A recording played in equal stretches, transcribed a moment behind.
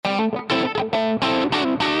In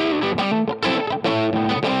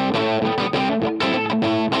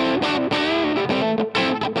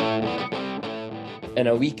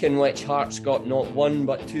a week in which Hearts got not one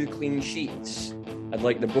but two clean sheets, I'd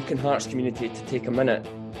like the Broken Hearts community to take a minute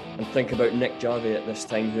and think about Nick Jarvie at this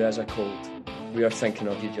time, who has a cold. We are thinking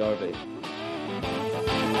of you, Jarvie.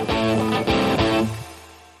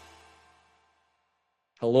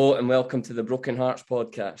 Hello and welcome to the Broken Hearts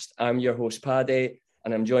podcast. I'm your host, Paddy,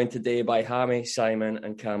 and I'm joined today by Hammy, Simon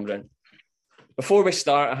and Cameron. Before we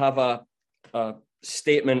start, I have a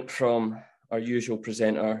statement from our usual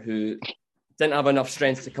presenter who didn't have enough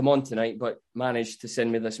strength to come on tonight, but managed to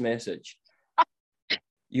send me this message.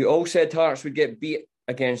 You all said Hearts would get beat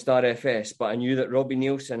against RFS, but I knew that Robbie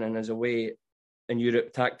Neilson and his away in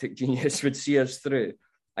Europe tactic genius would see us through.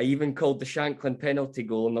 I even called the Shanklin penalty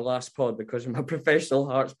goal in the last pod because I'm a professional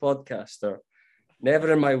Hearts podcaster.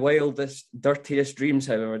 Never in my wildest, dirtiest dreams,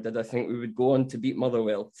 however, did I think we would go on to beat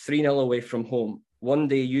Motherwell 3-0 away from home. One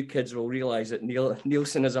day you kids will realise that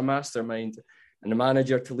Neilson is a mastermind and a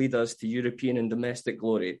manager to lead us to European and domestic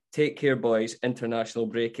glory. Take care, boys. International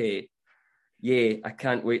break A. Yay, I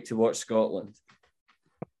can't wait to watch Scotland.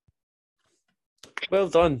 Well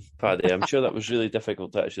done, Paddy. I'm sure that was really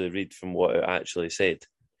difficult to actually read from what it actually said.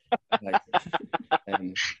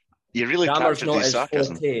 You really captured the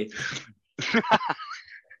sarcasm.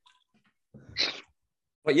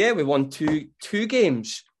 But yeah, we won two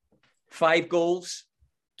games, 5 goals,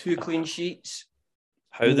 2 clean sheets.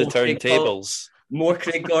 How the turntables. More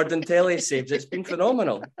Craig Gordon telly saves. It's been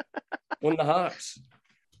phenomenal. Won the Hearts.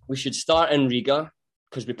 We should start in Riga,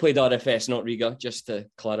 because we played RFS, not Riga, just to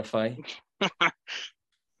clarify.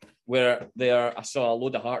 Where I saw a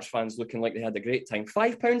load of Hearts fans looking like they had a great time.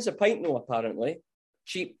 £5 a pint, though, apparently.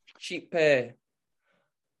 Cheap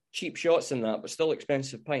shots in that, but still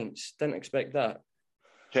expensive pints. Didn't expect that.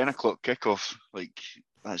 10 o'clock kickoff,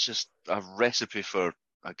 that's just a recipe for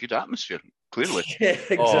a good atmosphere, clearly. Yeah,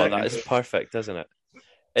 exactly. Oh, that is perfect, isn't it?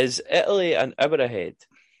 Is Italy an hour ahead?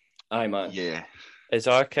 Aye, man. Yeah. Is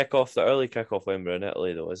our kickoff the early kickoff when we're in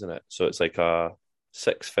Italy, though, isn't it? So it's like a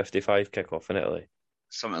 6:55 kickoff in Italy.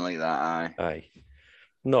 Something like that, aye. Aye.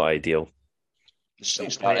 Not ideal. It's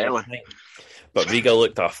not early. But Riga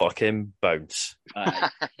looked a fucking bounce. Aye.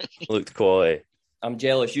 Looked quality. I'm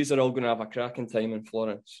jealous. You're all going to have a cracking time in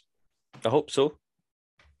Florence. I hope so.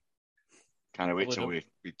 Can't wait till we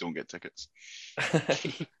don't get tickets.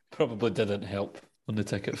 Probably didn't help on the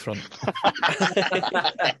ticket front.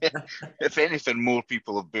 If anything, more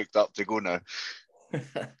people have booked up to go now.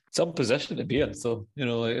 Some position to be in. So,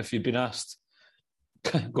 like if you'd been asked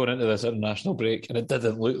going into this international break, and it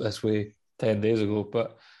didn't look this way 10 days ago,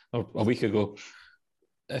 or a week ago,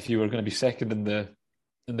 if you were going to be second in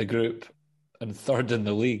the group and third in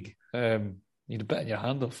the league, you'd have bitten your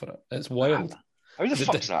hand off for it. It's wild. How the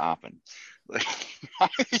fuck's that happened? How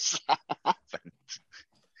does that happen?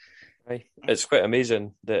 It's quite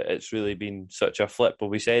amazing that it's really been such a flip. But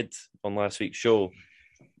we said on last week's show,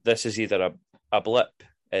 this is either a blip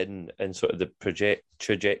in sort of the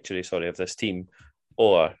trajectory of this team,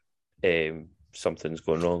 or something's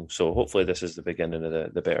going wrong. So hopefully this is the beginning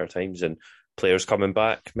of the better times and players coming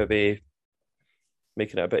back, maybe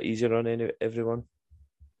making it a bit easier on everyone.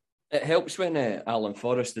 It helps when Alan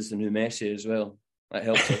Forrest is the new Messi as well. That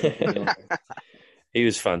helps. He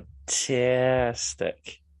was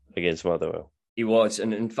fantastic against Motherwell. He was,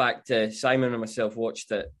 and in fact, Simon and myself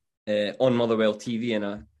watched it on Motherwell TV,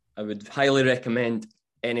 and I would highly recommend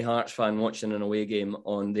any Hearts fan watching an away game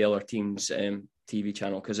on the other team's TV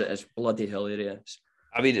channel, because it is bloody hilarious.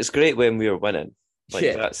 I mean, it's great when we were winning.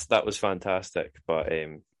 That was fantastic, but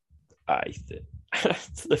the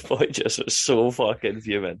boy just was so fucking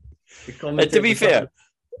fuming. And to be fair,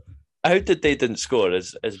 how did they didn't score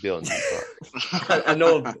is beyond me. I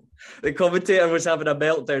know. The commentator was having a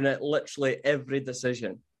meltdown at literally every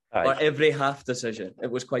decision. Aye. Or every half decision. It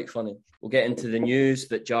was quite funny. We'll get into the news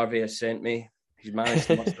that Jarvie has sent me. He's managed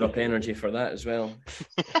to muster up energy for that as well.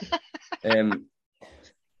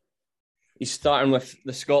 He's starting with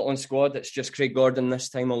the Scotland squad. It's just Craig Gordon this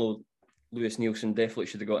time, although Lewis Neilson definitely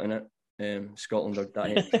should have got in it. Scotland are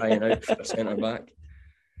crying out for a centre-back.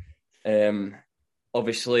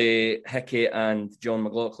 Obviously, Hickey and John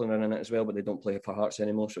McLaughlin are in it as well, but they don't play for Hearts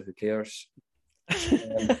anymore, so who cares?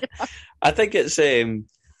 I think it's...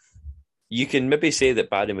 you can maybe say that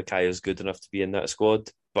Barry Mackay is good enough to be in that squad,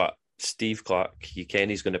 but Steve Clarke, you can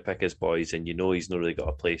he's going to pick his boys, and he's not really got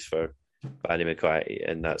a place for Barry Mackay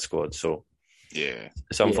in that squad, so yeah,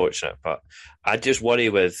 it's unfortunate. But I just worry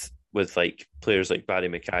with like players like Barry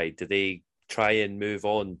Mackay, do they try and move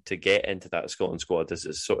on to get into that Scotland squad? Is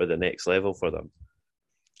it sort of the next level for them?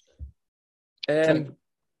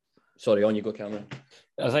 Sorry, on you go, Cameron.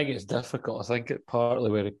 I think it's difficult. I think it's partly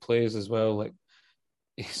where he plays as well. Like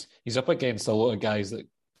he's up against a lot of guys that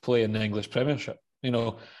play in the English Premiership.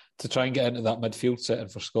 To try and get into that midfield setting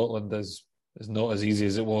for Scotland is not as easy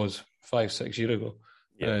as it was 5-6 years ago.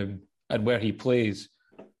 Yeah. And where he plays,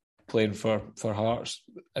 playing for Hearts,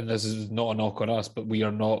 and this is not a knock on us, but we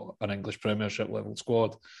are not an English Premiership level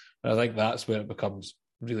squad. And I think that's where it becomes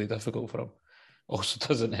really difficult for him. Also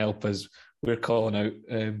doesn't help as we're calling out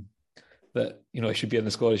that, he should be in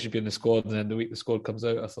the squad, and then the week the squad comes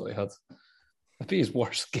out, I thought he had maybe his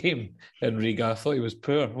worst game in Riga. I thought he was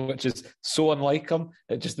poor, which is so unlike him.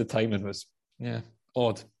 The timing was,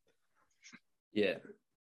 odd. Yeah.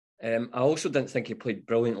 I also didn't think he played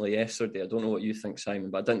brilliantly yesterday. I don't know what you think, Simon,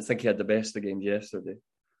 but I didn't think he had the best of games yesterday.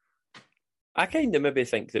 I kind of maybe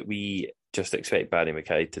think that we just expect Barry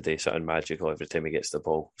Mackay to do something magical every time he gets the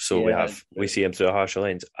ball. So we see him through a harsher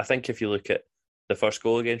lens. I think if you look at the first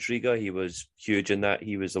goal against Riga, he was huge in that.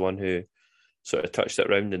 He was the one who sort of touched it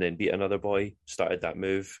round and then beat another boy, started that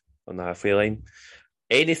move on the halfway line.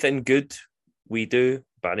 Anything good we do,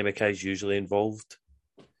 Barry Mackay's usually involved.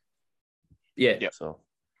 Yeah. So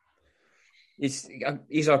he's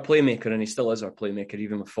our playmaker, and he still is our playmaker,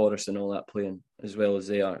 even with Forrest and all that playing as well as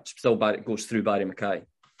they are. It still goes through Barry Mackay.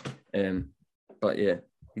 But yeah,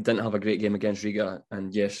 he didn't have a great game against Riga,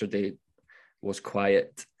 and yesterday was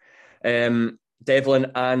quiet.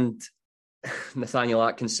 Devlin and Nathaniel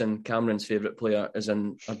Atkinson, Cameron's favourite player,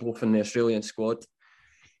 are both in the Australian squad.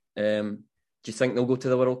 Do you think they'll go to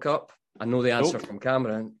the World Cup? I know the answer from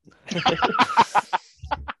Cameron.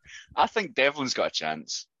 I think Devlin's got a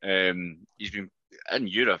chance. He's been in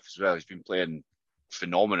Europe as well. He's been playing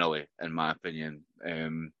phenomenally, in my opinion.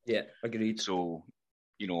 Yeah, agreed. So,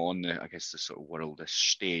 on the sort of world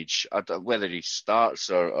stage, whether he starts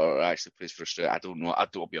or actually plays for Australia, I don't know.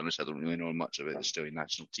 I'll be honest, I don't really know much about the Australian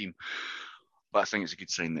national team. But I think it's a good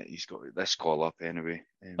sign that he's got this call up anyway.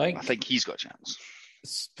 I think he's got a chance.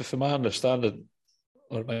 From my understanding,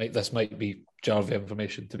 or this might be Jarvie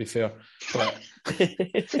information, to be fair, but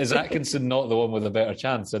is Atkinson not the one with a better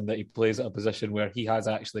chance in that he plays at a position where he has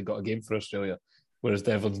actually got a game for Australia, whereas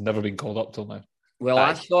Devlin's never been called up till now? Well,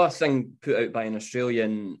 I saw a thing put out by an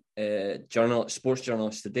Australian sports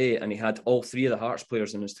journalist today, and he had all three of the Hearts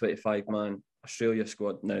players in his 25-man Australia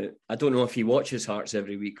squad. Now, I don't know if he watches Hearts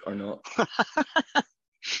every week or not,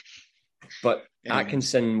 but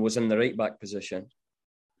Atkinson was in the right-back position.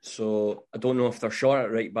 So I don't know if they're short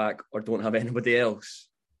at right-back or don't have anybody else.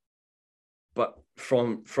 But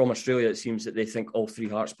from Australia, it seems that they think all three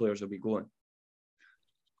Hearts players will be going.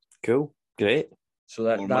 Cool. Great. So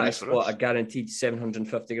that is what a guaranteed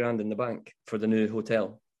 $750,000 in the bank for the new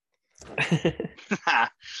hotel.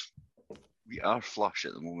 We are flush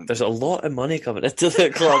at the moment. There's a lot of money coming into the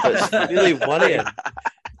club. It's really worrying.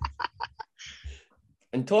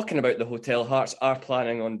 And talking about the hotel, Hearts are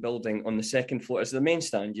planning on building on the second floor. It's the main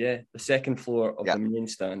stand, the second floor of the main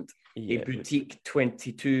stand. A boutique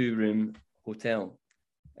 22-room hotel.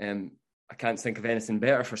 I can't think of anything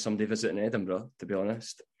better for somebody visiting Edinburgh, to be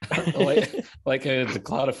honest. like to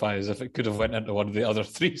clarify, as if it could have went into one of the other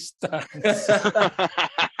three stands.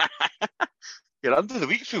 You're under the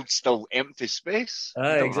Wheatfield, still empty space.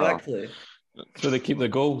 Exactly. So they keep the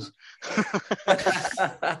goals.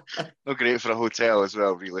 Not great for a hotel as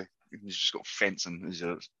well, really. You've just got fencing as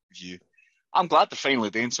your view. I'm glad they're finally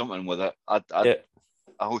doing something with it. A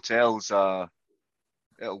hotel's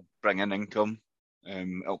it'll bring in income.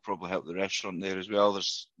 It'll probably help the restaurant there as well.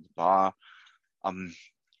 There's the bar.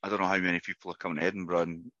 I don't know how many people are coming to Edinburgh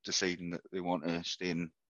and deciding that they want to stay in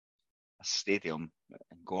a stadium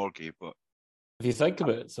in Gorgie, but if you think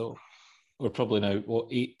about it, so we're probably now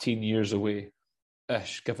 18 years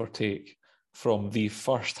away-ish, give or take, from the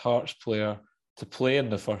first Hearts player to play in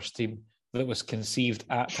the first team that was conceived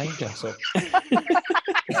at Tynecastle.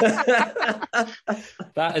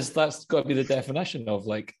 That's got to be the definition of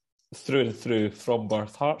through and through from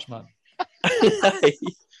birth Hearts man.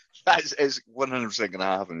 It's 100% going to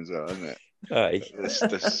happen as well, isn't it? Aye.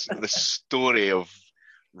 The story of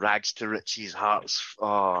rags to riches Hearts.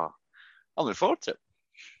 Oh, I'm looking forward to it.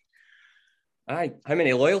 Aye. How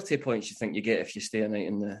many loyalty points do you think you get if you stay a night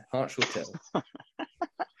in the Hearts Hotel?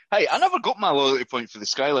 Hey, I never got my loyalty point for the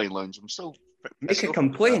Skyline Lounge. I'm still... Make a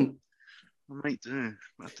complaint. I might do.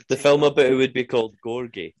 The film about it would be called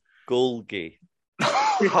Gorgie. Golgie.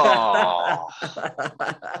 Oh.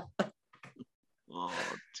 Oh,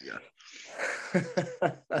 dear.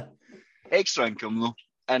 Extra income, though.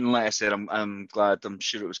 And like I said, I'm glad. I'm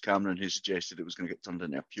sure it was Cameron who suggested it was going to get turned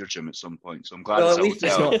into a pure gym at some point. So I'm glad well, it's at least a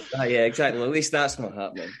hotel. it's not. Yeah, exactly. At least that's not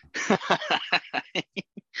happening.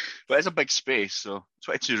 But it's a big space, so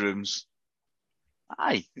 22 rooms.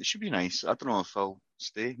 Aye, it should be nice. I don't know if I'll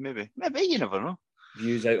stay. Maybe, you never know.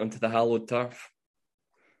 Views out onto the hallowed turf.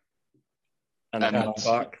 And a car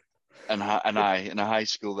park. And a high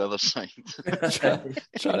school the other side.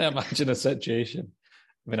 Trying to imagine a situation.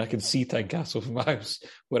 I mean, I can see Tynecastle from my house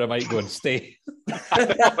where I might go and stay. I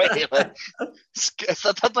don't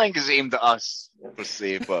think it's aimed at us, per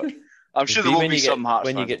se, but I'm sure there will be some Hearts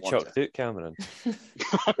when you fans get chucked out, Cameron.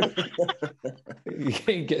 You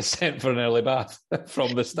can get sent for an early bath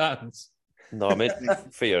from the stands. No, I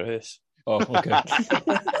meant for your house. Oh, okay.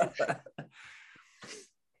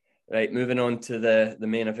 Right, moving on to the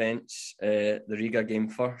main events. The Riga game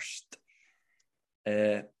first.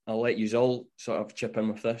 I'll let you all sort of chip in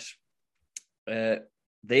with this. They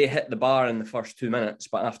hit the bar in the first 2 minutes,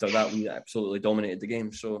 but after that, we absolutely dominated the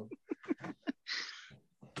game. So,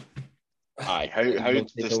 aye, how did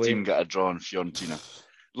this team get a draw in Fiorentina?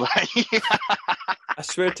 I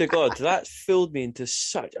swear to God, that fooled me into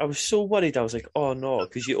such. I was so worried. I was like, "Oh no,"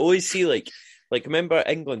 because you always see like remember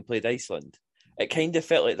England played Iceland. It kind of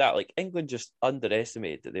felt like that. Like England just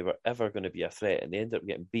underestimated that they were ever going to be a threat, and they ended up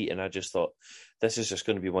getting beat. And I just thought, this is just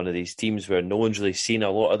going to be one of these teams where no one's really seen a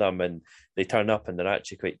lot of them, and they turn up and they're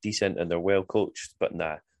actually quite decent and they're well coached. But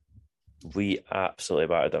nah, we absolutely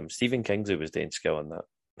battered them. Stephen Kingsley was doing skill on that.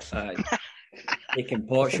 Taking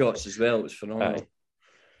pot shots as well. It was phenomenal. Aye.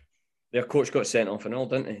 Their coach got sent off and all,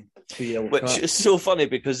 didn't he? 2 yellow cards. Which is so funny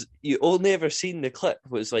because you only ever seen the clip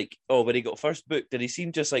was like, oh, when he got first booked, and he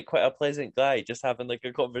seemed just like quite a pleasant guy, just having like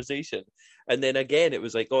a conversation. And then again, it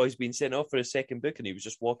was like, oh, he's been sent off for his second book, and he was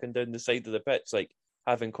just walking down the side of the pitch, like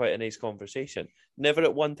having quite a nice conversation. Never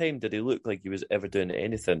at one time did he look like he was ever doing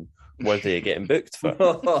anything worthy of getting booked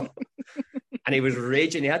for. And he was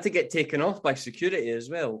raging. He had to get taken off by security as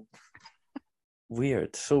well.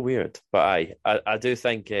 Weird, so weird. But I do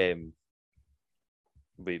think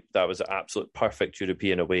that was an absolute perfect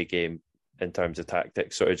European away game in terms of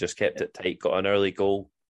tactics. Sort of just kept it tight, got an early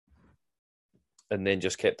goal, and then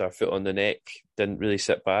just kept our foot on the neck. Didn't really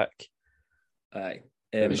sit back. Aye.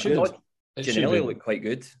 Ginelli looked quite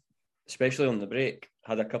good, especially on the break.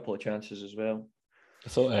 Had a couple of chances as well. I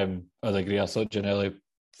thought, I'd agree. I thought Ginelli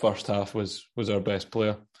first half was our best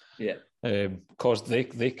player. Yeah. Caused they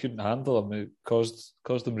couldn't handle him. It caused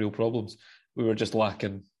them real problems. We were just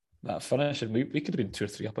lacking that finish, and we could have been 2 or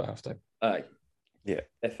 3 up at half time. Aye. Yeah.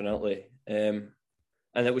 Definitely. And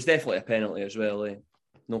it was definitely a penalty as well, eh?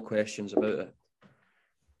 No questions about it.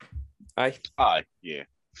 Aye, yeah.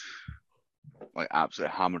 Like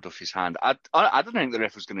absolutely hammered off his hand. I didn't think the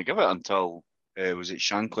ref was going to give it until was it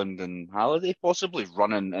Shankland and Halliday possibly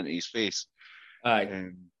running into his face.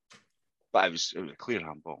 Aye. But it was a clear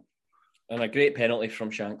handball. And a great penalty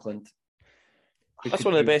from Shankland. That's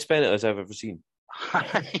one of the best penalties I've ever seen.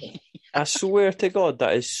 I swear to God,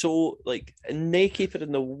 that is so like no keeper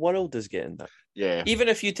in the world is getting that. Yeah. Even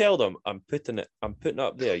if you tell them I'm putting it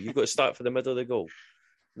up there, you've got to start for the middle of the goal.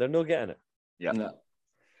 They're not getting it. Yeah.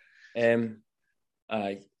 No.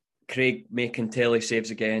 Craig making telly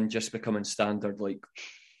saves again, just becoming standard. Like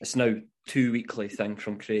it's now 2 weekly thing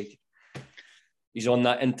from Craig. He's on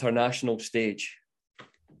that international stage.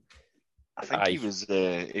 I think he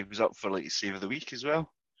was up for like save of the week as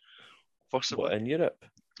well. Possibly. What, in Europe?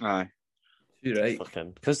 Aye. You're right.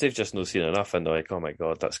 Because they've just not seen enough and they're like, oh my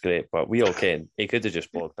God, that's great. But we all can. He could have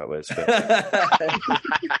just blocked that with his foot.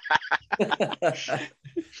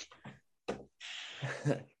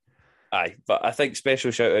 Aye, but I think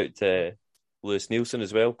special shout out to Lewis Nielsen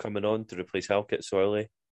as well, coming on to replace Halkett so early.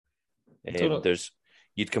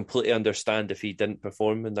 You'd completely understand if he didn't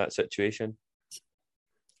perform in that situation.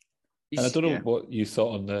 And I don't know what you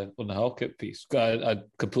thought on the Halkett piece. I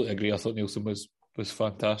completely agree. I thought Nielsen was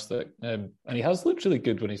fantastic, and he has looked really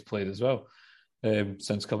good when he's played as well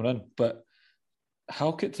since coming in. But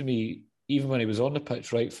Halkett, to me, even when he was on the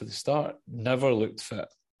pitch right for the start, never looked fit.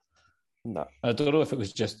 No, I don't know if it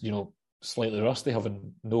was just slightly rusty,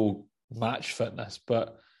 having no match fitness,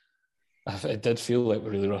 but it did feel like we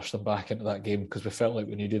really rushed him back into that game because we felt like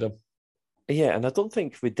we needed him. Yeah, and I don't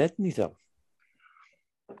think we did need him.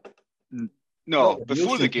 No,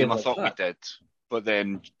 before the game I thought we did, but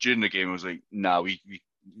then during the game I was like, nah, we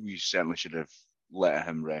certainly should have let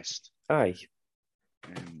him rest. Aye.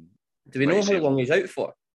 Do we know how long he's out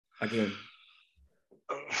for again?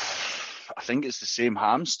 I think it's the same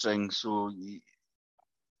hamstring, so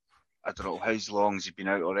I don't know how long has he been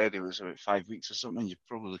out already. It was about 5 weeks or something. You're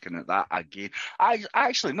probably looking at that again.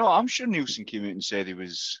 I'm sure Nielsen came out and said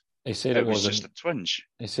he said it was just a twinge.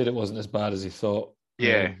 He said it wasn't as bad as he thought.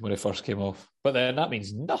 Yeah, when it first came off. But then that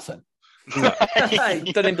means nothing. I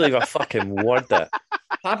didn't believe a fucking word that.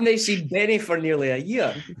 Haven't seen Benny for nearly a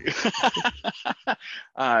year.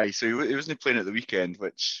 Aye, so he wasn't playing at the weekend,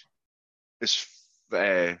 which is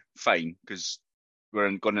fine because we're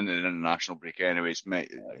going into an international break anyways.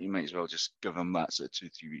 You might as well just give him that sort of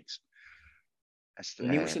 2-3 weeks.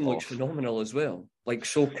 Nielsen looks phenomenal as well. Like,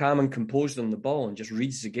 so calm and composed on the ball and just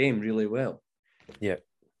reads the game really well. Yeah.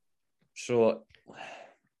 So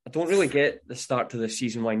I don't really get the start to the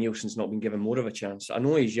season why Nielsen's not been given more of a chance. I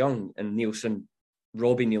know he's young, and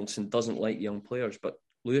Robbie Nielsen doesn't like young players, but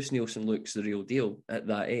Lewis Nielsen looks the real deal at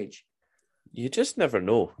that age. You just never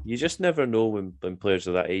know. You just never know when players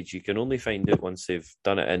are that age. You can only find out once they've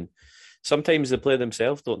done it, and sometimes the player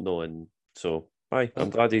themselves don't know. And so, I'm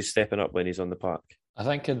glad he's stepping up when he's on the park. I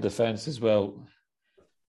think in defence as well,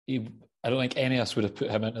 I don't think any of us would have put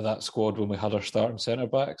him into that squad when we had our starting centre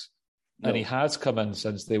backs. No. And he has come in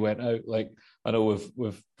since they went out. Like, I know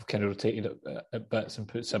we've kind of rotated at bits and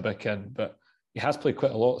put Sibbick in, but he has played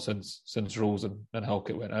quite a lot since Rose and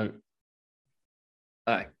Halkett went out.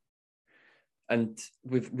 Aye. And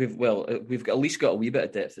we've at least got a wee bit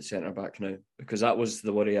of depth at centre back now, because that was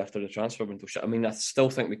the worry after the transfer window. I mean, I still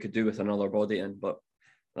think we could do with another body in, but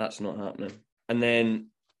that's not happening. And then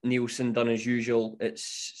Nielsen done as usual.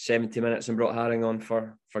 It's 70 minutes and brought Haring on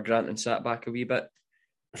for Grant and sat back a wee bit,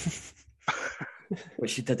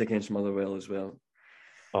 which he did against Motherwell as well.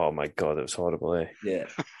 Oh my God, it was horrible, eh? Yeah.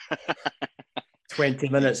 20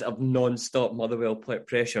 minutes of non-stop Motherwell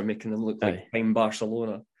pressure, making them look like prime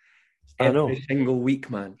Barcelona. Every single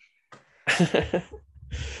week, man.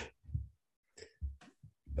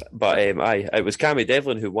 But it was Cammy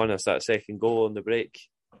Devlin who won us that second goal on the break.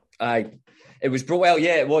 It was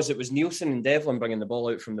it was. It was Nielsen and Devlin bringing the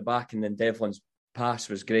ball out from the back, and then Devlin's pass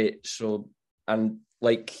was great. So, and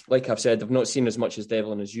like I've said, I've not seen as much as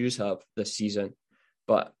Devlin as you have this season,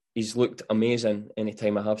 but he's looked amazing any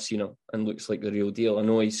time I have seen him, and looks like the real deal. I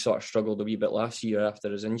know he's sort of struggled a wee bit last year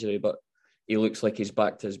after his injury, but he looks like he's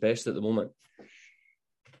back to his best at the moment.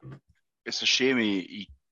 It's a shame he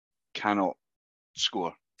cannot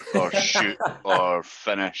score or shoot or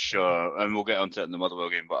finish, and we'll get onto it in the Motherwell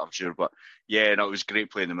game, but I'm sure. But yeah, no, it was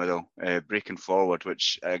great play in the middle, breaking forward,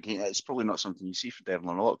 which it's probably not something you see for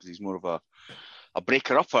Devlin a lot, because he's more of a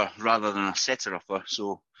breaker-upper rather than a setter-upper.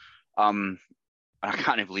 So, I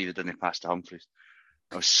can't even believe it didn't pass to Humphreys.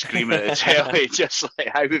 I was screaming at the telly, just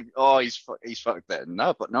like, he's fucked it.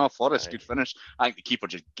 No, but no, Forrest, good finish. I think the keeper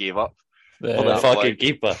just gave up. The fucking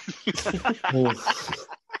keeper.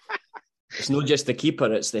 It's not just the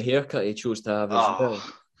keeper, it's the haircut he chose to have as well.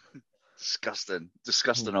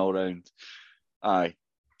 Disgusting all round. Aye.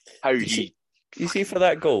 You see for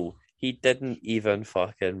that goal, he didn't even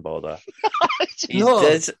fucking bother. He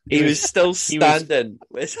was still standing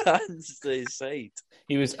with his hands to his side.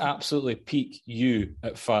 He was absolutely peak you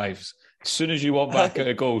at fives. As soon as you want back out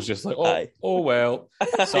of goals, just like, oh well.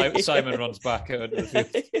 Simon runs back out into the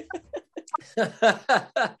field.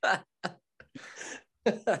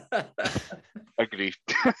 Agreed.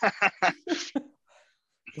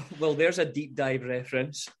 Well, there's a deep dive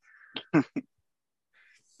reference.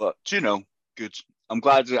 But good. I'm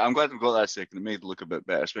glad we've got that second. It made it look a bit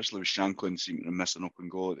better, especially with Shanklin seeming to miss an open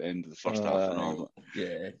goal at the end of the first half and all.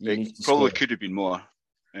 Yeah, it probably could have been more.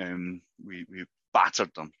 We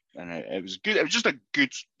battered them, and it was good. It was just a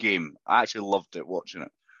good game. I actually loved it watching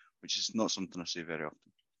it, which is not something I say very often.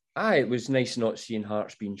 It was nice not seeing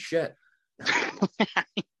Hearts being shit.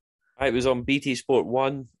 It was on BT Sport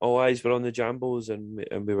 1. All eyes were on the Jambos,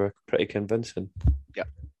 and we were pretty convincing. Yeah.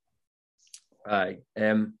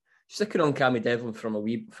 Sticking on Cammy Devlin for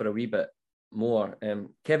a wee bit more.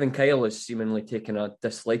 Kevin Kyle is seemingly taking a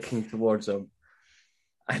disliking towards him,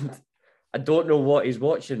 and I don't know what he's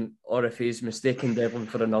watching or if he's mistaken Devlin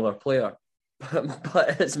for another player,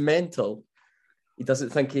 but it's mental. He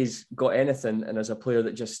doesn't think he's got anything, and is a player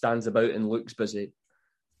that just stands about and looks busy.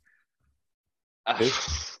 Aye.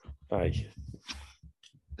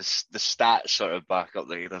 The stats sort of back up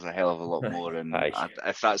that he does a hell of a lot more, and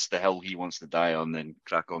if that's the hill he wants to die on, then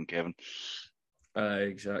crack on, Kevin.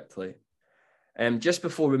 Exactly. Just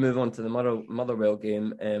before we move on to the Motherwell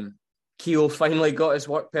game, Keogh finally got his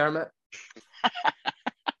work permit.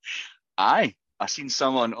 Aye, I seen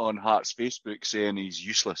someone on Hearts Facebook saying he's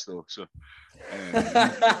useless though, so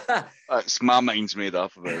that's my mind's made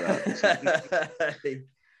up about that.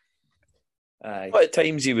 But at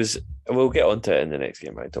times he was. We'll get onto it in the next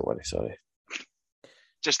game. Don't worry. Sorry.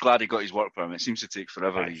 Just glad he got his work permit. It seems to take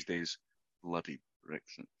forever these days. Bloody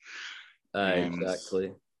Brexit.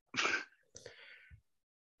 Exactly.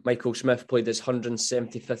 Michael Smith played his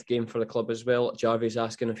 175th game for the club as well. Jarvie's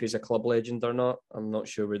asking if he's a club legend or not. I'm not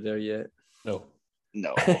sure we're there yet. No.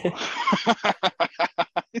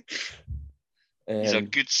 He's a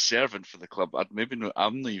good servant for the club.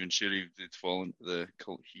 I'm not even sure he'd fall into the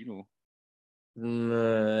cult hero.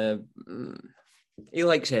 He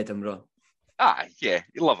likes Edinburgh. Yeah,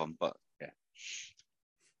 you love him, but yeah.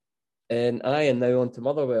 And now on to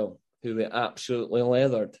Motherwell, who we absolutely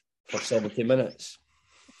leathered for 70 minutes.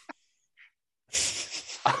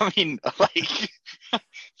 I mean, like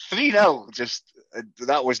 3-0.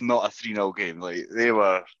 That was not a 3-0 game. Like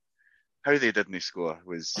how they didn't score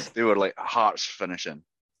they were like Hearts finishing.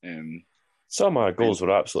 Some of our goals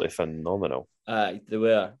were absolutely phenomenal. They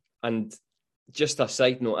were. And just a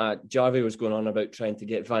side note, Jarvie was going on about trying to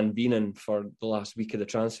get Van Venen for the last week of the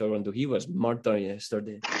transfer window. He was murder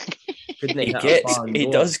yesterday. He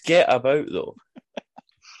does get about though.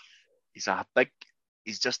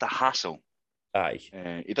 He's just a hassle.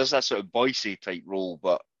 Aye. He does that sort of Boise type role,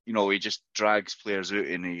 but he just drags players out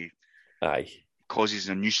and he causes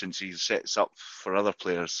a nuisance. He sets up for other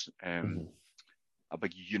players. A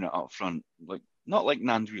big unit up front, like not like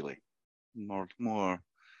Nandwili, more,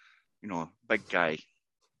 big guy,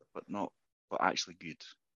 but actually good.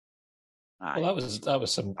 Aye. Well, that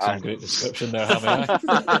was some great description there, Hammy.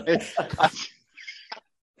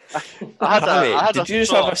 Did you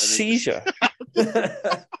just have a seizure?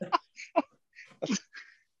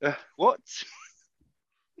 What?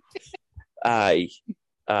 Aye.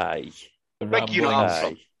 The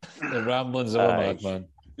ramblings of a madman.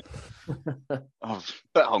 Oh,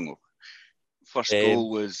 bit hungover. First goal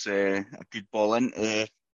was a good ball in. I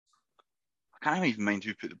can't even mind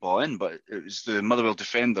who put the ball in, but it was the Motherwell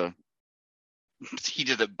defender. He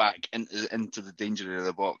did it back into the danger area of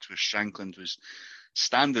the box where Shankland was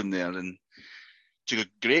standing there and took a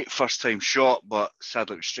great first time shot, but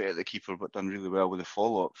sadly it was straight at the keeper, but done really well with the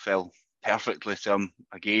follow up. Fell perfectly to him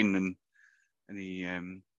again, and he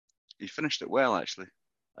finished it well actually.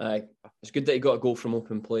 It's good that he got a goal from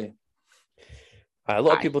open play. A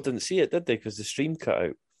lot of people didn't see it, did they? Because the stream cut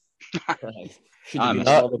out.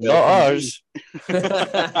 Not ours.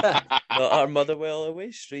 Not our Motherwell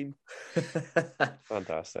away stream.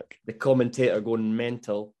 Fantastic. The commentator going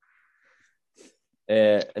mental.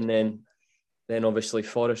 And then obviously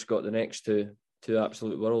Forrest got the next two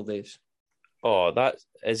absolute worldies. Oh, that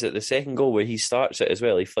is it. The second goal where he starts it as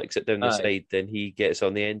well. He flicks it down the side, then he gets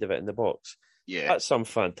on the end of it in the box. Yeah, that's some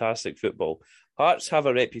fantastic football. Hearts have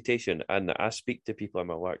a reputation, and I speak to people in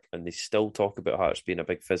my work, and they still talk about Hearts being a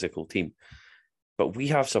big physical team. But we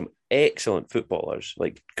have some excellent footballers,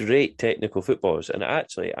 like great technical footballers. And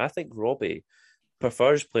actually, I think Robbie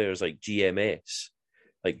prefers players like GMS,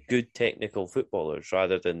 like good technical footballers,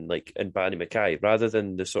 rather than like in Barney Mackay, rather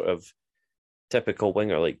than the sort of typical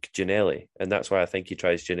winger like Ginnelly. And that's why I think he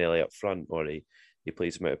tries Ginnelly up front, or he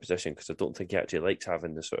plays him out of position, because I don't think he actually likes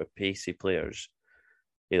having the sort of pacey players.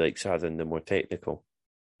 He likes having the more technical.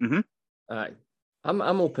 I'm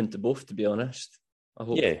open to both, to be honest. I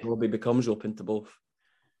hope Robbie becomes open to both.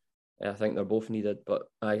 I think they're both needed. But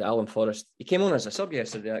Alan Forrest, he came on as a sub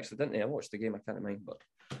yesterday, actually, didn't he? I watched the game, I can't mind.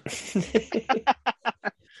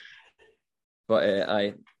 But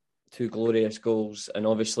two glorious goals, and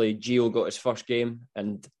obviously Gio got his first game,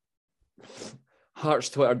 and Hearts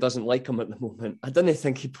Twitter doesn't like him at the moment. I didn't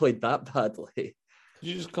think he played that badly. Did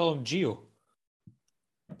you just call him Gio?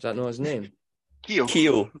 Is that not his name?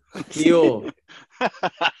 Keo.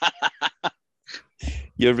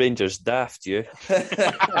 Your Rangers daft, you.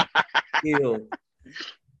 Keo.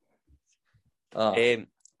 I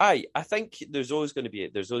think there's always going to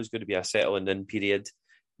be a settling in period.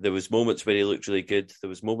 There was moments where he looked really good. There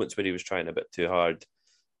was moments where he was trying a bit too hard.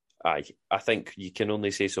 I think you can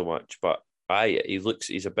only say so much, but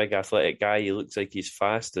he's a big athletic guy. He looks like he's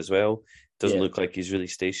fast as well. Doesn't look like he's really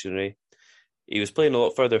stationary. He was playing a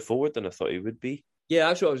lot further forward than I thought he would be. Yeah,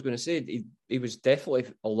 that's what I was going to say. He was definitely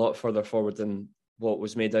a lot further forward than what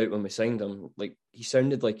was made out when we signed him. Like, he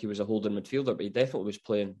sounded like he was a holding midfielder, but he definitely was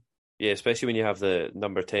playing. Yeah, especially when you have the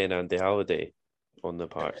number 10 Andy Halliday on the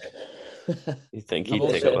park. You think he'd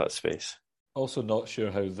take up that space. Also not sure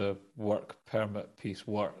how the work permit piece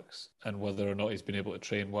works and whether or not he's been able to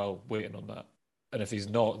train while waiting on that. And if he's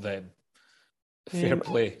not, then fair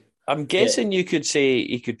play. I'm guessing you could say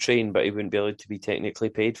he could train, but he wouldn't be able to be technically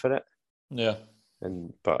paid for it. Yeah.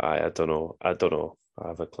 But I don't know. I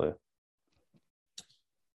have a clue.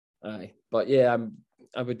 But yeah,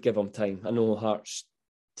 I would give him time. I know Hearts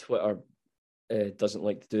Twitter doesn't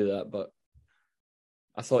like to do that, but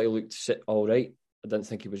I thought he looked all right. I didn't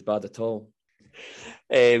think he was bad at all.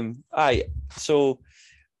 So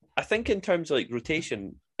I think in terms of like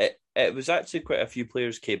rotation, it was actually quite a few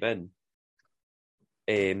players came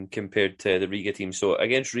in compared to the Riga team. So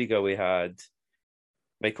against Riga, we had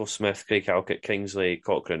Michael Smith, Craig Halkett, Kingsley,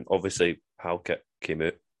 Cochrane. Obviously, Halkett came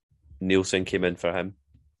out. Nielsen came in for him.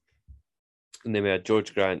 And then we had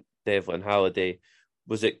George Grant, Devlin, Halliday.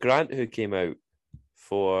 Was it Grant who came out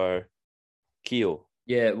for Keogh?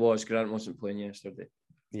 Yeah, it was. Grant wasn't playing yesterday.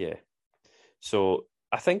 Yeah. So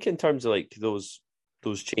I think in terms of like those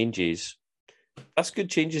changes, that's good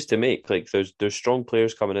changes to make. Like there's strong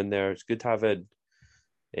players coming in there. It's good having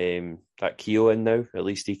that Keogh in now. At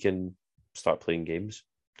least he can start playing games.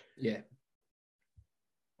 Yeah.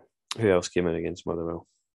 Who else came in against Motherwell?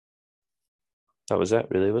 That was it,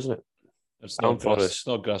 really, wasn't it? It's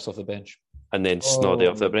Snodgrass off the bench. And then Snoddy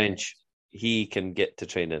off the bench. He can get to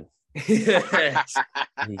training. Yes.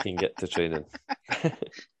 He can get to training.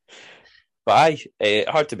 But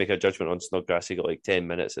hard to make a judgment on Snodgrass. He got like 10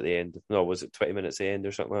 minutes at the end. No, was it 20 minutes at the end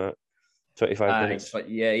or something like that? 25 minutes. But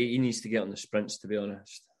yeah, he needs to get on the sprints, to be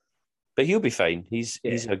honest. But he'll be fine. He's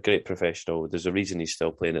a great professional. There's a reason he's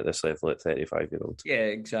still playing at this level at 35-year-old. Yeah,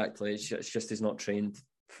 exactly. It's just he's not trained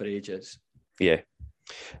for ages. Yeah.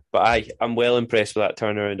 But I'm well impressed with that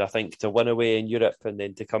turnaround. I think to win away in Europe and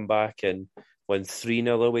then to come back and win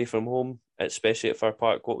 3-0 away from home, especially at Fir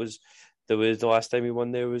Park. The last time we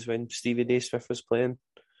won there was when Stevie Naismith was playing.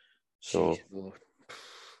 So,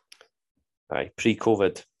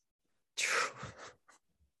 pre-COVID.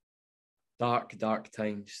 Dark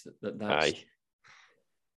times. That's... Aye.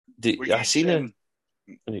 I seen him.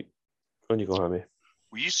 When you go, Hammy.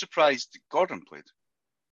 Were you surprised that Gordon played?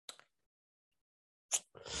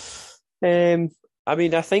 I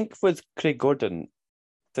mean, I think with Craig Gordon,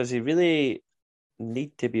 does he really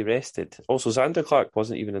need to be rested? Also, Xander Clark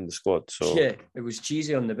wasn't even in the squad, so yeah, it was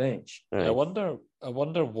cheesy on the bench. Right. I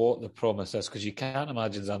wonder what the promise is, because you can't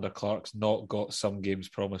imagine Xander Clark's not got some games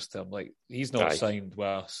promised to him. Like he's not signed with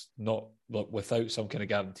us, without some kind of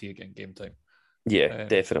guarantee against game time. Yeah,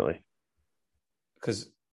 definitely. Because,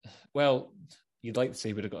 well, you'd like to say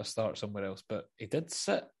he would have got a start somewhere else, but he did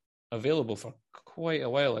sit available for quite a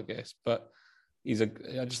while, I guess. But I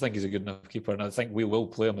just think he's a good enough keeper, and I think we will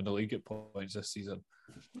play him in the league at points this season.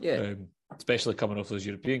 Yeah, especially coming off those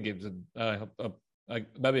European games, and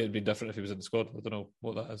maybe it'd be different if he was in the squad. I don't know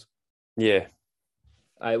what that is. Yeah,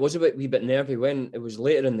 it was a wee bit nervy when it was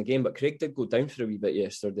later in the game, but Craig did go down for a wee bit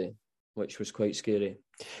yesterday, which was quite scary.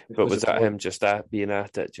 But was that him just being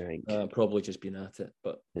at it, do you think? Probably just being at it,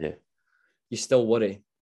 but yeah, you still worry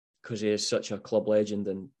because he is such a club legend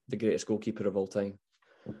and the greatest goalkeeper of all time.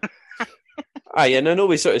 Aye, and I know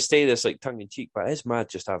we sort of say this like tongue in cheek, but it's mad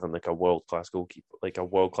just having like a world class goalkeeper, like a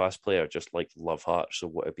world class player, just like love Hearts, so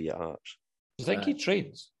what to be at Hearts. Do you think he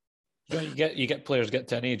trains? You get players get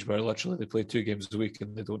to an age where literally they play 2 games a week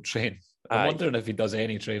and they don't train. I'm wondering if he does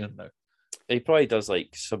any training now. He probably does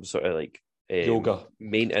like some sort of like yoga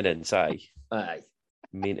maintenance. Aye,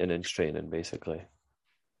 maintenance training basically.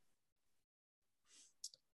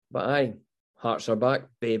 But Hearts are back,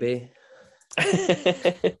 baby.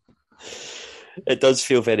 It does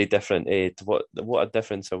feel very different. To what a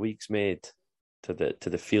difference a week's made to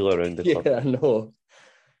the feel around the club. Yeah, I know.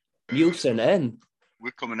 Nielsen in.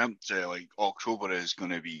 We're coming up to like October is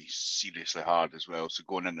going to be seriously hard as well. So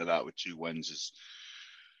going into that with 2 wins is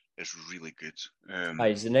really good.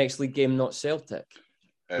 Is the next league game not Celtic?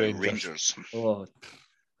 Rangers. Oh.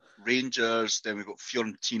 Rangers. Then we've got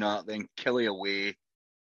Fiorentina. Then Killie away,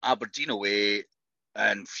 Aberdeen away,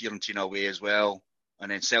 and Fiorentina away as well. And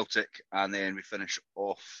then Celtic, and then we finish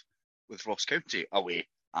off with Ross County away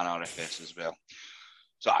and RFS as well.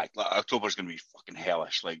 So October's going to be fucking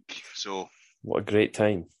hellish. What a great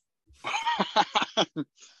time!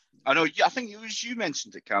 I know. I think it was you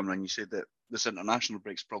mentioned it, Cameron. You said that this international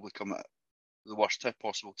break's probably come at the worst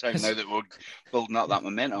possible time now that we're building up that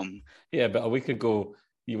momentum. Yeah, but a week ago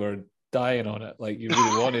you were dying on it, like you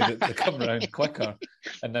really wanted it to come around quicker,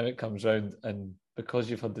 and now it comes round, and because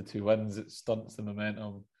you've had the 2 wins, it stunts the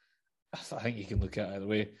momentum. I think you can look at it either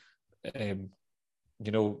way. It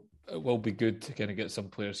will be good to kind of get some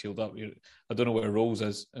players healed up. I don't know what Rolls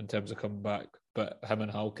is in terms of coming back, but him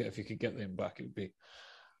and Halkett, if you could get them back, it would be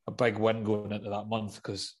a big win going into that month,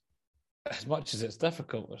 because as much as it's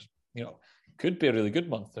difficult, could be a really good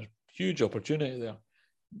month. There's huge opportunity there,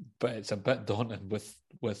 but it's a bit daunting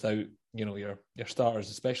without your starters,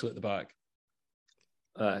 especially at the back.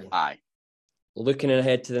 Aye. Looking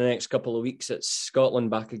ahead to the next couple of weeks, it's Scotland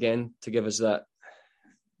back again to give us that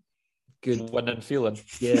good winning feeling.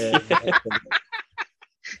 Yeah.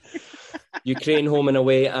 Ukraine home and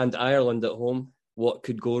away, and Ireland at home. What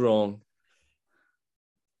could go wrong?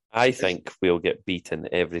 I think we'll get beaten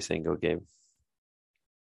every single game.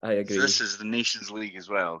 I agree. So this is the Nations League as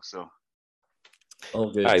well, so.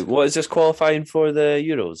 All good. Right, what is this qualifying for the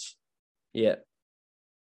Euros? Yeah.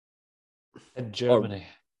 In Germany.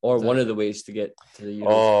 or one of the ways to get to the Euros.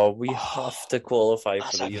 Oh, we have to qualify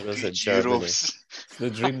for the Euros in Germany. It's the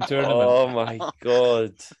dream tournament. Oh my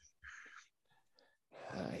God.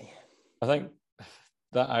 Aye. I think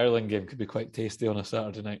that Ireland game could be quite tasty on a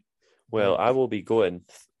Saturday night. Well, I will be going.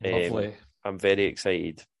 Lovely. I'm very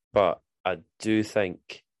excited, but I do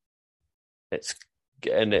think it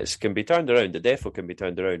can be turned around. It definitely can be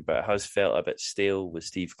turned around, but it has felt a bit stale with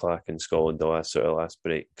Steve Clark in Scotland the last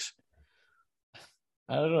breaks.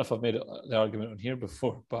 I don't know if I've made the argument on here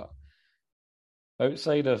before, but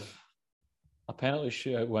outside of a penalty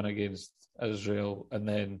shootout win against Israel and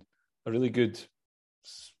then a really good,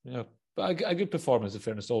 but a good performance, in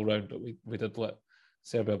fairness, all round, but we did let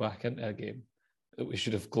Serbia back into a game that we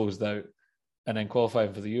should have closed out, and then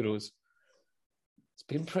qualifying for the Euros. It's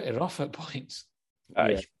been pretty rough at points. Aye.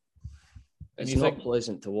 Yeah. It's not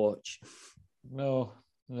pleasant to watch. No,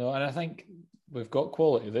 and I think we've got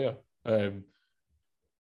quality there.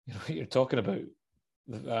 You're talking about,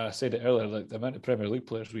 I said it earlier, like the amount of Premier League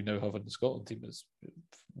players we now have in the Scotland team is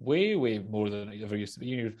way, way more than it ever used to be.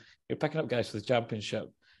 You're picking up guys for the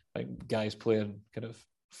Championship, like guys playing kind of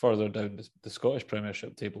further down the Scottish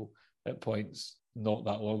Premiership table at points not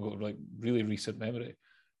that long ago, like really recent memory,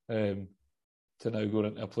 to now going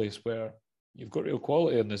into a place where you've got real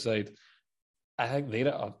quality on the side. I think they're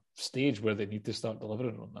at a stage where they need to start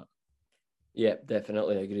delivering on that. Yeah,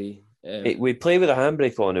 definitely agree. We play with a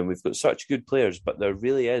handbrake on and we've got such good players, but there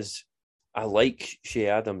really is. I like Shea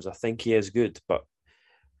Adams. I think he is good, but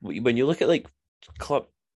when you look at like club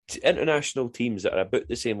international teams that are about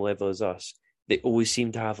the same level as us, they always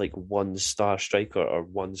seem to have like one star striker or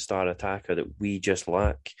one star attacker that we just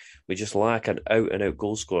lack. We just lack an out and out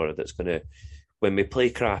goal scorer that's going to, when we play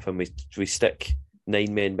crap and we stick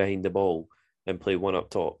 9 men behind the ball and play one up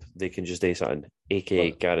top, they can just do something, aka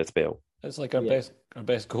Gareth Bale. It's like our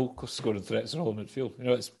best goal scoring threats are all in midfield.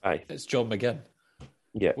 It's John McGinn.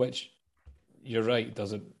 Yeah. Which, you're right,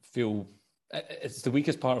 doesn't feel... It's the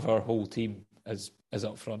weakest part of our whole team is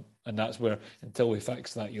up front. And that's where, until we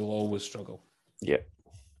fix that, you'll always struggle. Yeah.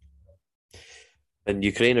 And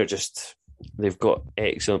Ukraine are just... They've got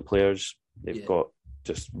excellent players. They've got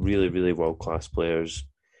just really, really world-class players.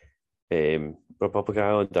 Republic of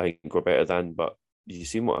Ireland, I think, we're better than, but you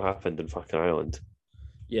seen what happened in fucking Ireland.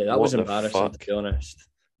 Yeah, that was embarrassing, to be honest.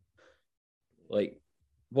 Like,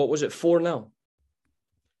 what was it, 4-0?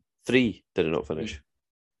 3 did it not finish.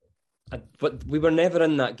 But we were never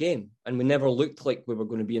in that game, and we never looked like we were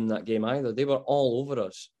going to be in that game either. They were all over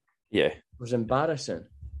us. Yeah. It was embarrassing.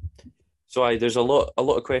 So there's a lot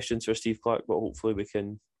of questions for Steve Clark, but hopefully we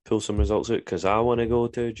can pull some results out, because I want to go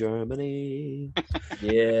to Germany.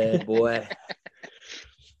 Yeah, boy.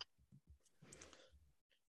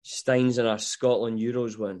 Stein's in a Scotland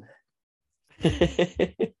Euros win.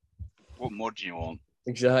 What more do you want?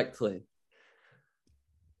 Exactly.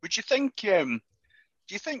 Would you think? Do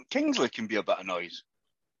you think Kingsley can be a bit annoyed?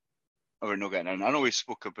 Or we're not getting in. I know we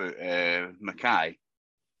spoke about Mackay.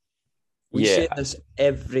 We say this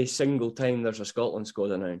every single time there's a Scotland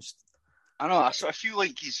squad announced. I know. I feel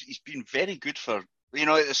like he's been very good for,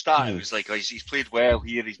 at the start it was like, oh, he's played well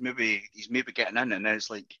here. He's maybe getting in, and then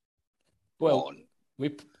it's like,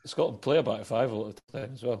 Scotland play about 5 a lot of the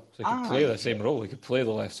time as well. So he could play the same role. He could play the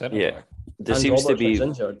left centre back. There seems to be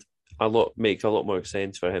injured. Makes a lot more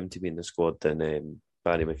sense for him to be in the squad than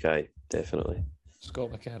Barry Mackay, definitely. Scott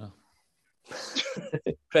McKenna.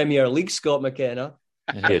 Premier League Scott McKenna.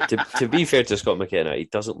 Yeah, to be fair to Scott McKenna, he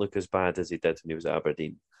doesn't look as bad as he did when he was at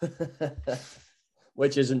Aberdeen.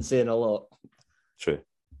 Which isn't saying a lot. True.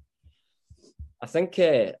 I think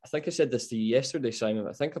I said this to you yesterday, Simon.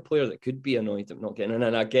 I think a player that could be annoyed at not getting in,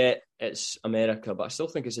 and I get it's America, but I still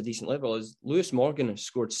think it's a decent level, is Lewis Morgan has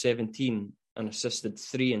scored 17 and assisted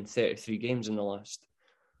 3 in 33 games in the last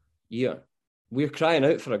year. We're crying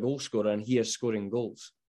out for a goal scorer, and he is scoring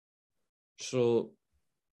goals. So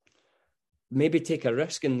maybe take a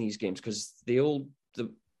risk in these games, because the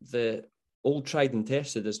old tried and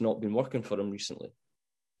tested has not been working for him recently.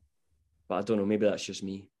 But I don't know, maybe that's just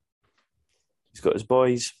me. He's got his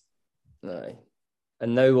boys. Aye.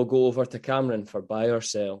 And now we'll go over to Cameron for buy or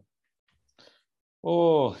sell.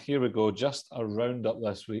 Oh, here we go. Just a roundup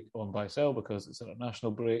this week on buy sell, because it's a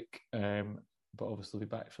national break. But obviously we'll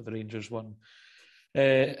be back for the Rangers one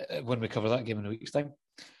when we cover that game in a week's time.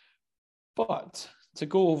 But to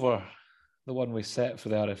go over the one we set for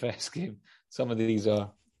the RFS game, some of these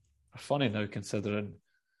are funny now, considering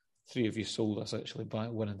 3 of you sold us actually by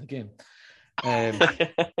winning the game.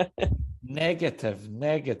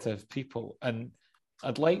 Negative people. And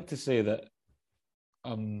I'd like to say that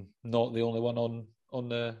I'm not the only one on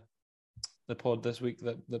the pod this week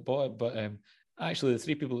that bought it, but Actually, the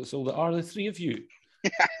three people that sold it are the three of you.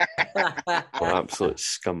 Oh, absolute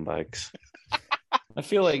scumbags. I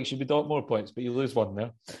feel like you should be docked more points, but you lose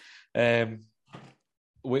one there.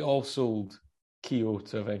 We all sold Keo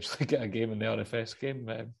to eventually get a game in the RFS game.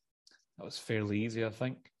 That was fairly easy, I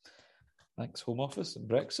think. Thanks, Home Office and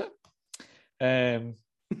Brexit.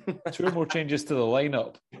 Two more changes to the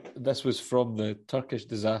lineup. This was from the Turkish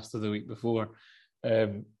disaster the week before.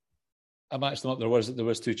 I matched them up. There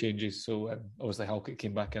was two changes. So obviously Halkett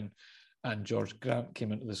came back in and George Grant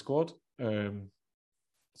came into the squad.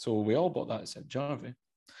 So we all bought that except Jarvie.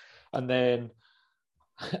 And then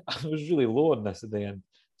I was really low on this at the end.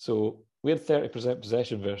 So we had 30%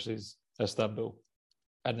 possession versus Istanbul.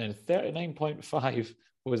 And then 39.5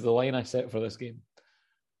 was the line I set for this game.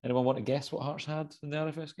 Anyone want to guess what Hearts had in the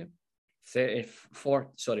RFS game?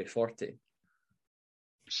 40.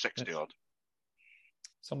 60 odd.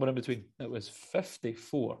 Somewhere in between. It was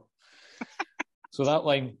 54. So that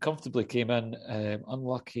line comfortably came in.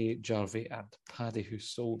 Unlucky Jarvie and Paddy, who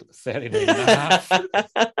sold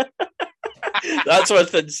 39.5. That's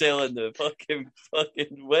what's been selling the fucking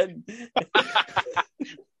win.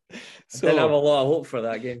 So, I didn't have a lot of hope for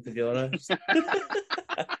that game, to be honest.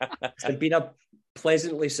 It's been a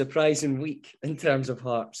pleasantly surprising week in terms of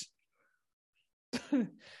Hearts.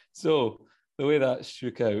 So the way that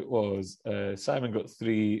shook out was Simon got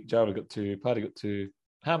 3, Jarvie got 2, Paddy got 2,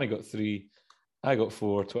 Hammy got 3, I got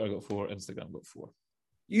 4, Twitter got 4, Instagram got 4.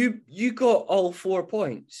 You got all 4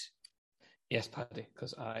 points? Yes, Paddy,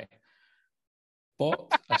 because I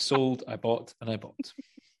bought, I sold, I bought, and I bought.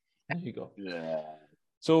 There you go. Yeah.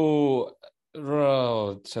 So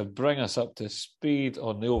to bring us up to speed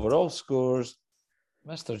on the overall scores,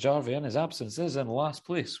 Mr. Jarvie, in his absence, is in last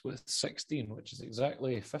place with 16, which is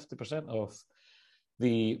exactly 50% of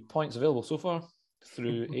the points available so far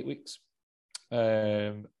through 8 weeks.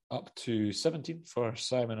 Up to 17 for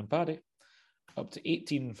Simon and Paddy, up to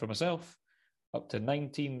 18 for myself, up to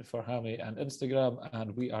 19 for Hammy and Instagram,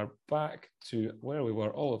 and we are back to where we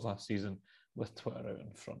were all of last season with Twitter out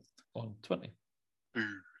in front on 20.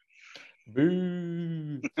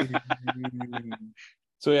 Boo!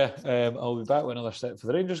 So yeah, I'll be back with another set for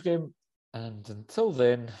the Rangers game, and until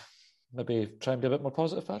then, maybe try and be a bit more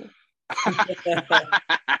positive, Paddy.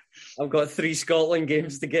 I've got 3 Scotland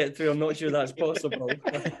games to get through. I'm not sure that's possible.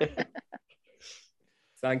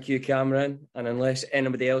 Thank you, Cameron. And unless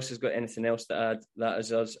anybody else has got anything else to add, that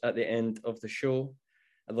is us at the end of the show.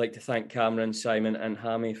 I'd like to thank Cameron, Simon and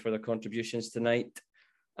Hammy for their contributions tonight.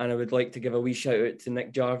 And I would like to give a wee shout out to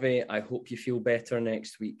Nick Jarvie. I hope you feel better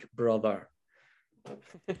next week, brother.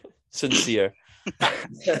 Sincere.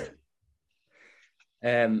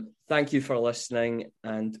 Thank you for listening,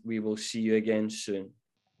 and we will see you again soon.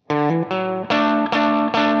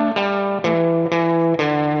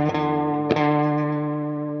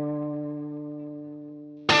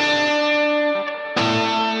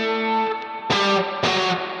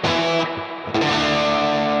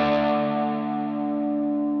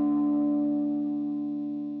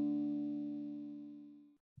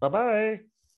 Bye-bye.